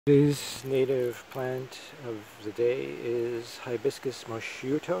Today's native plant of the day is Hibiscus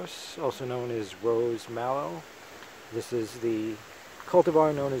Moscheutos, also known as rose mallow. This is the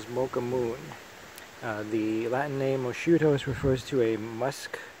cultivar known as mocha moon. The Latin name Moscheutos refers to a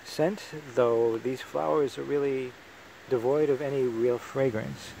musk scent, though these flowers are really devoid of any real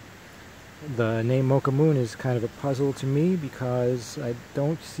fragrance. The name mocha moon is kind of a puzzle to me because I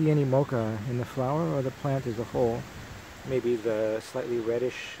don't see any mocha in the flower or the plant as a whole. Maybe the slightly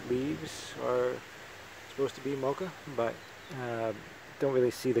reddish leaves are supposed to be mocha, but don't really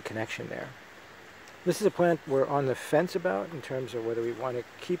see the connection there. This is a plant we're on the fence about in terms of whether we want to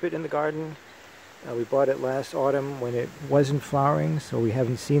keep it in the garden. We bought it last autumn when it wasn't flowering, so we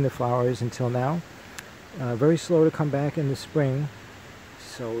haven't seen the flowers until now. Very slow to come back in the spring,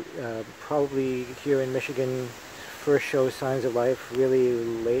 so probably here in Michigan first shows signs of life really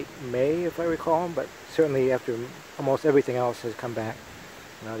late May, if I recall, but certainly after almost everything else has come back.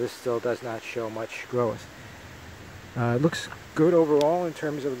 This still does not show much growth. It looks good overall in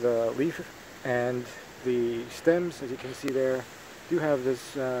terms of the leaf, and the stems, as you can see there, do have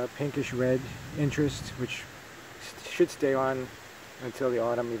this pinkish red interest, which should stay on until the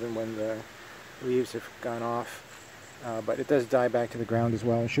autumn, even when the leaves have gone off. But it does die back to the ground as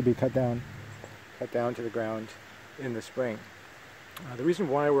well. It should be cut down to the ground in the spring. The reason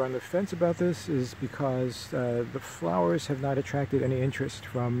why we're on the fence about this is because the flowers have not attracted any interest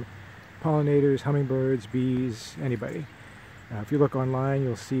from pollinators, hummingbirds, bees, anybody. If you look online,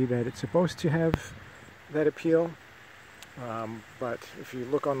 you'll see that it's supposed to have that appeal, but if you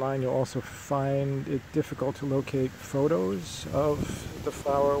look online, you'll also find it difficult to locate photos of the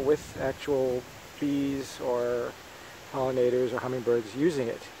flower with actual bees or pollinators or hummingbirds using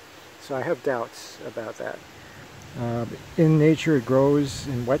it. So I have doubts about that. In nature it grows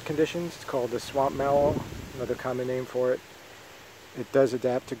in wet conditions. It's called the swamp mallow, another common name for it. It does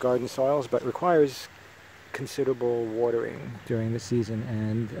adapt to garden soils, but requires considerable watering during the season,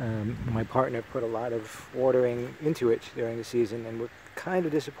 and my partner put a lot of watering into it during the season, and we're kind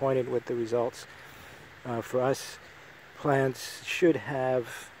of disappointed with the results. For us, plants should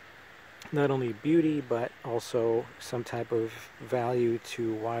have not only beauty but also some type of value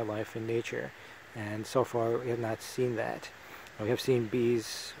to wildlife and nature. And so far we have not seen that. We have seen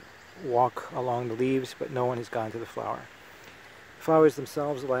bees walk along the leaves, but no one has gone to the flower. The flowers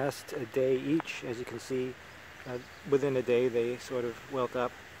themselves last a day each. As you can see, within a day they sort of wilt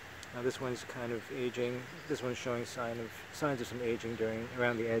up. This one's kind of aging. This one's showing signs of some aging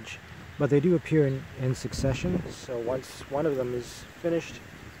around the edge. But they do appear in succession, so once one of them is finished,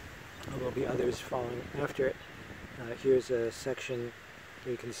 there will be others following after it. Here's a section.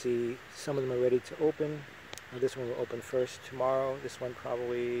 You can see some of them are ready to open. This one will open first tomorrow, this one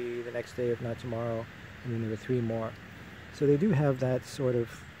probably the next day if not tomorrow, and then there are 3 more. So they do have that sort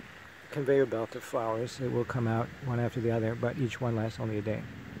of conveyor belt of flowers. It will come out one after the other, but each one lasts only a day.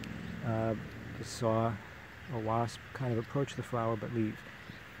 Just saw a wasp kind of approach the flower but leave.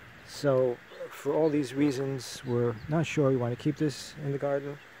 So for all these reasons, we're not sure we want to keep this in the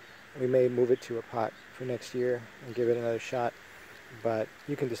garden. We may move it to a pot for next year and give it another shot. But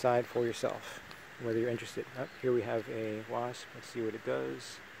you can decide for yourself whether you're interested. Here we have a wasp. Let's see what it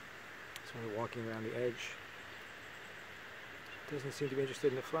does. Sort of walking around the edge. Doesn't seem to be interested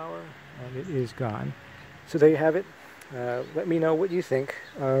in the flower, and it is gone. So there you have it. Let me know what you think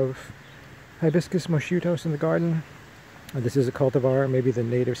of Hibiscus Moscheutos in the garden. This is a cultivar. Maybe the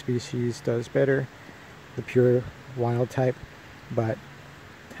native species does better, the pure wild type, but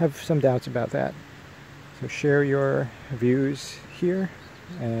have some doubts about that. So share your views here,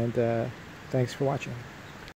 and thanks for watching.